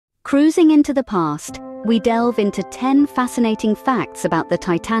Cruising into the past, we delve into 10 fascinating facts about the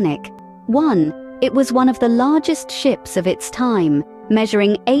Titanic. 1. It was one of the largest ships of its time,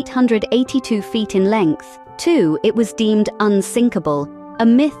 measuring 882 feet in length. 2. It was deemed unsinkable, a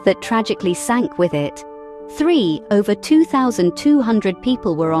myth that tragically sank with it. 3. Over 2,200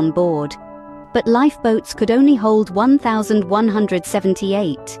 people were on board, but lifeboats could only hold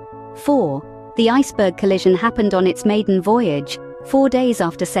 1,178. 4. The iceberg collision happened on its maiden voyage, 4 days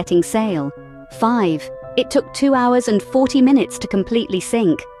after setting sail. 5. It took 2 hours and 40 minutes to completely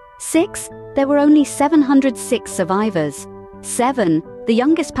sink. 6. There were only 706 survivors. 7. The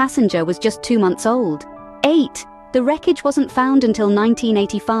youngest passenger was just 2 months old. 8. The wreckage wasn't found until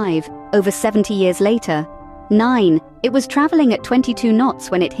 1985, over 70 years later. 9. It was traveling at 22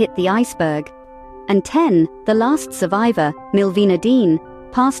 knots when it hit the iceberg. And 10. The last survivor, Milvina Dean,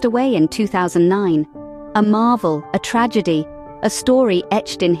 passed away in 2009. A marvel, a tragedy, a story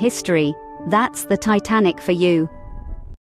etched in history. That's the Titanic for you.